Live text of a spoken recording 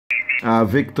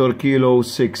Victor Kilo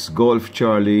 6 Golf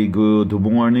Charlie, good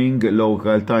morning,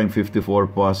 local time 54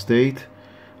 past 8.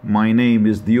 My name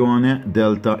is Dione,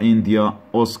 Delta India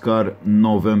Oscar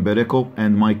November Echo,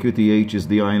 and my QTH is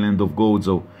the island of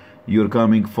Gozo. You're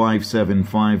coming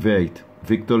 5758.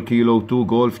 Victor Kilo 2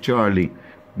 Golf Charlie,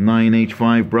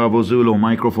 9H5 Bravo Zulu,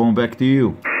 microphone back to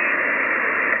you.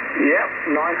 Yep,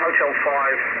 9 Hotel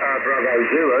 5 Bravo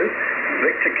Zulu,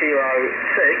 Victor Kilo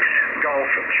 6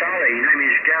 Golf Charlie. Name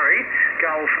is Gary,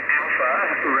 Golf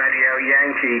Alpha Radio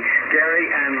Yankee. Gary,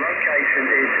 and location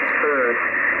is Perth,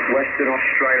 Western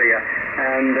Australia.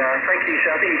 And thank you,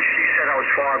 sir. I think you said I was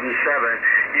 5 and 7.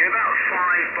 You're about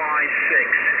 5 by 6,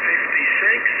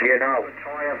 56. You know,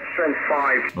 I have strength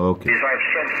 5. Okay. I have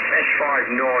strength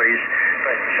S5 noise.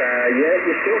 But yeah,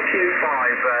 you're still Q5,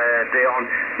 Dion. 9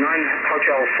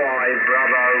 Hotel 5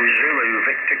 Bravo Zulu,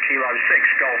 Victor Kilo 6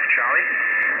 Golf Charlie.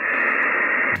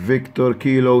 Victor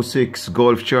Kilo 6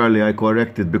 Golf Charlie, I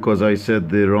corrected because I said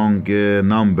the wrong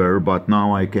number, but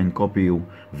now I can copy you.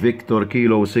 Victor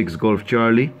Kilo 6 Golf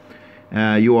Charlie,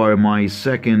 you are my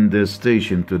second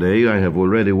station today. I have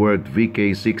already worked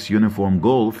VK6 Uniform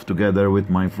Golf together with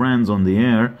my friends on the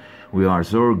air. We are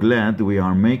so glad we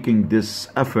are making this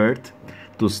effort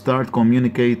to start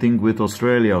communicating with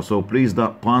Australia. So please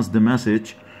pass the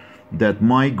message that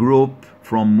my group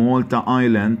from Malta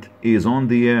Island is on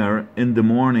the air in the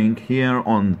morning here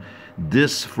on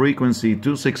this frequency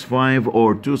 265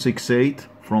 or 268,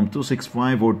 from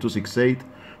 265 or 268,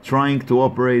 trying to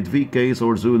operate VKs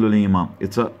or Zulu Lima.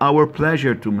 It's our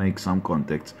pleasure to make some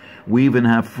contacts. We even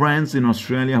have friends in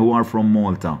Australia who are from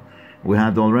Malta. We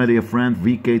had already a friend,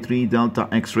 VK3 Delta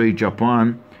X-Ray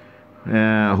Japan,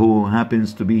 who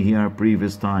happens to be here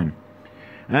previous time.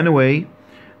 Anyway,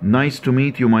 nice to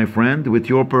meet you, my friend. With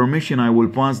your permission, I will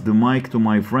pass the mic to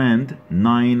my friend,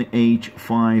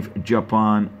 9H5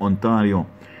 Japan, Ontario.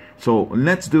 So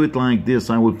let's do it like this.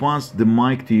 I will pass the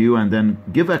mic to you and then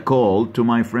give a call to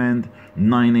my friend,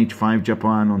 9H5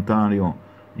 Japan, Ontario.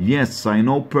 Yes, I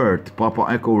know Perth, Papa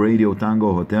Echo Radio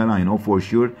Tango Hotel. I know for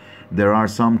sure there are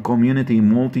some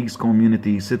Maltese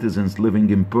community citizens living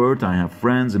in Perth. I have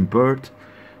friends in Perth.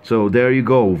 So there you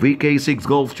go, VK6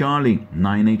 Golf Charlie,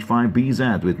 9H5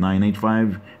 BZ with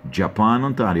 9H5 Japan,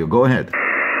 Ontario. Go ahead.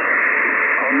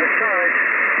 On the side,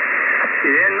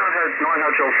 yeah, 9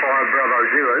 Hotel 5 Bravo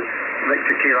Zulu,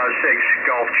 Victor Kilo 6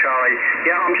 Golf Charlie.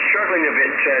 Yeah, I'm struggling a bit,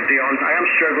 Dion. I am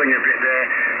struggling a bit there.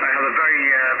 I have a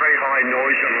very high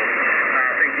noise level.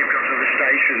 I think you've got to the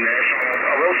station there, so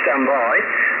I will stand by.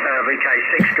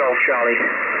 VK6 Golf Charlie.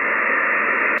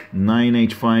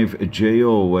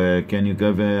 9H5JO, can you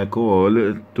give a call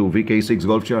to VK6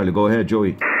 Golf Charlie? Go ahead,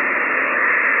 Joey.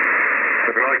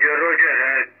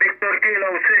 Roger. Victor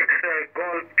Kilo 6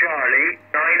 Golf Charlie,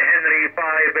 9 Henry 5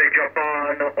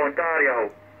 Japan, Ontario.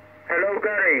 Hello,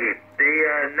 Gary.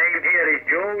 The name here is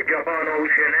Joe, Japan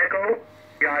Ocean Echo.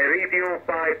 I read you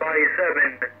 5 by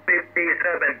 7,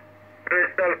 57.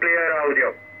 Crystal clear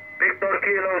audio. Victor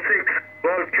Kilo 6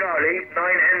 Golf Charlie, 9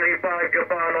 Henry 5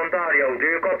 Japan, Ontario. Do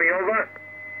you copy over?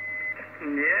 Yeah,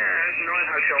 9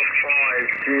 Hotel 5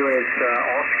 Julius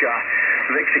Oscar,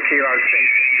 Victor Kilo 6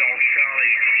 Golf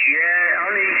Charlie. Yeah,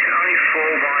 only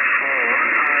 4 by 4,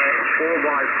 4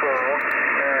 by 4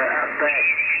 at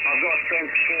best. I've got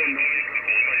strength 4 noise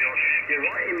levels, so you're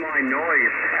right in my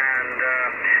noise, and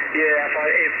yeah,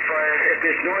 if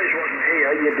this noise wasn't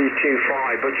here, you'd be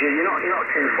Q5, but you're not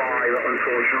Q5,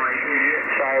 unfortunately.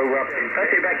 So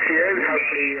pass it back to you,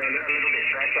 hopefully a little bit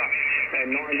better. 9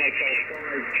 Hotel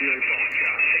 5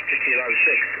 Victor Kilo 6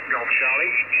 Golf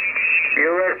Charlie.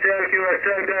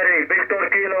 QSL Gary, Victor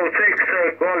Kilo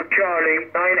 6 Golf Charlie,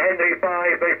 9 Henry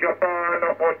 5 Japan,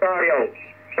 Ontario.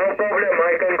 No problem,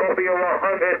 I can copy you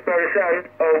 100%,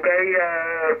 okay,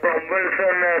 from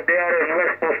Wilson there in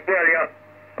West Australia.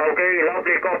 Okay,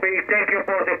 lovely copy. Thank you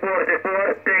for the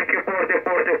 44. Thank you for the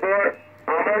 44.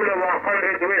 I'm only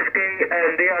 100 whiskey,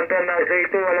 and the antenna is a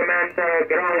 2-element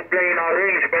ground plane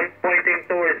arrangement pointing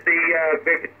towards the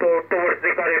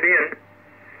Caribbean.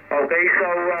 Okay, so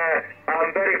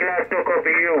I'm very glad to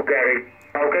copy you, Gary.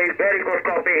 Okay, very good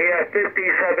copy here.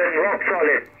 57 rock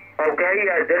solid. Okay,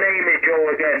 the name is Joe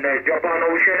again. Japan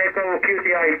Ocean Echo,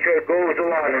 QTH goes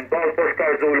on, and Golf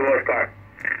Oscar Zulu Oscar.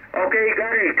 Okay,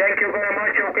 Gary, thank you very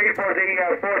much. Okay, for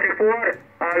the 44,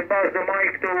 I'll pass the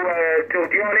mic to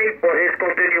Johnny for his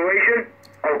continuation.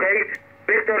 Okay,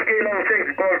 Victor Kilo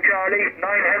 6 Golf Charlie, 9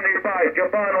 Henry 5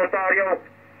 Japan, Ontario.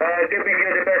 Giving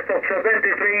you the best of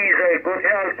 73s, good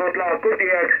health, good luck, good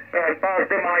years, and pass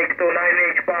the mic to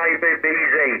 9H5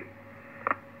 BZ.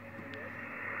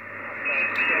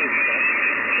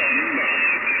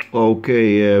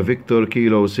 Okay, Victor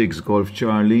Kilo 6 Golf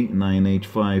Charlie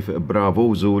 985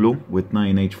 Bravo Zulu with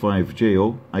 985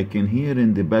 JO. I can hear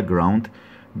in the background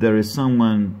there is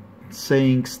someone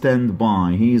saying stand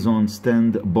by. He's on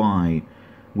stand by.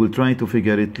 We'll try to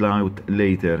figure it out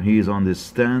later. He's on the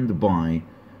standby.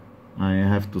 I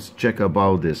have to check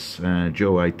about this.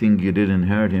 Joe, I think you didn't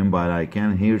hear him, but I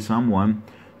can hear someone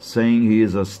saying he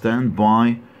is a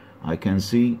standby. I can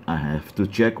see. I have to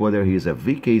check whether he's a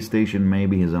VK station.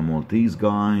 Maybe he's a Maltese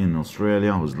guy in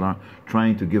Australia who's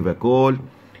trying to give a call.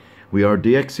 We are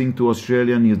DXing to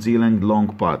Australia, New Zealand,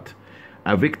 long putt.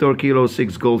 Victor Kilo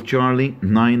 6 Golf Charlie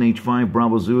 985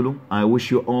 Bravo Zulu. I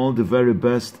wish you all the very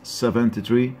best,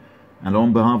 73. And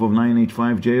on behalf of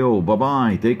 985 JO,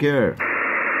 bye-bye. Take care.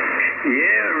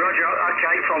 Yeah, Roger.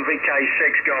 Okay, from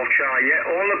VK6 Golf Charlie.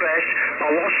 Yeah, all the best. I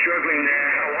was struggling there.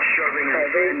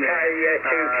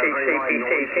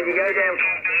 VK2CCPT. Can you go down?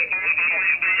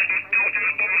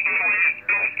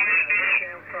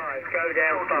 Go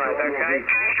down 5, okay?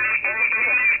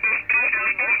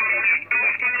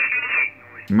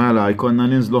 Mela, jkonna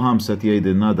ninżlu 5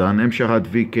 tjejdinna dan, hemm xi ħadd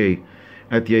VK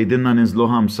qed jgħidilna ninżlu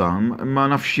 5. Ma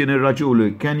nafx x'in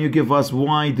ir-raġuli. Can you give us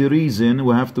why the reason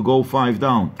we have to go 5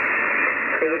 down?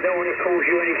 Because I don't want to cause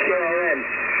you any CRM.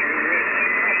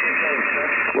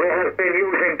 We have been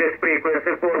using this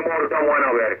frequency for more than 1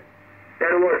 hour.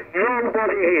 There was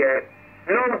nobody here.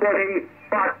 Nobody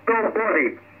but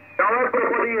nobody. Now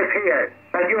everybody is here.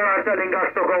 And you are telling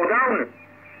us to go down?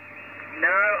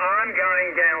 No, I'm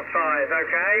going down 5,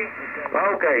 okay?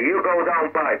 Okay, you go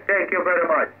down 5. Thank you very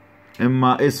much.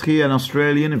 Imma, is he an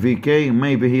Australian VK?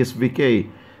 Maybe he is VK.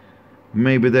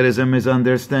 Maybe there is a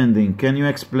misunderstanding. Can you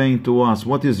explain to us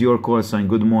what is your call sign?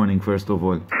 Good morning, first of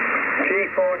all.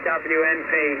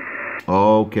 G4WMP.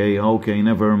 Okay,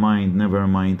 never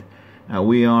mind.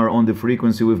 We are on the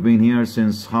frequency. We've been here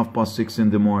since 6:30 in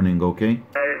the morning, okay?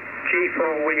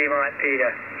 G4 Willie Mike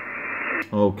Peter.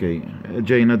 Okay,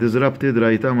 ġejna disrupted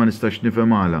rajta ma nistax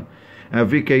nifhem għala.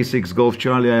 VK6 Golf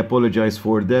Charlie, I apologize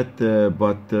for that,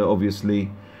 but obviously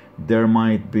there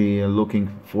might be looking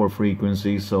for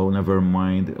frequencies, so never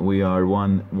mind. We are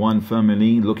one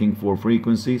family looking for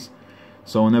frequencies,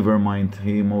 so never mind.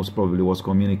 He most probably was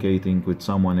communicating with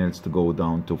someone else to go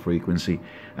down to frequency.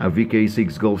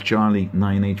 VK6 Golf Charlie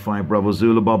 985 Bravo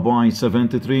Zulu, bye bye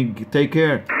 73. Take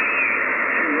care.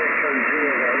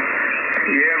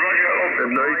 Yeah, Roger.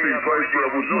 985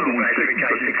 Bravo Zulu, we take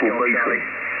information.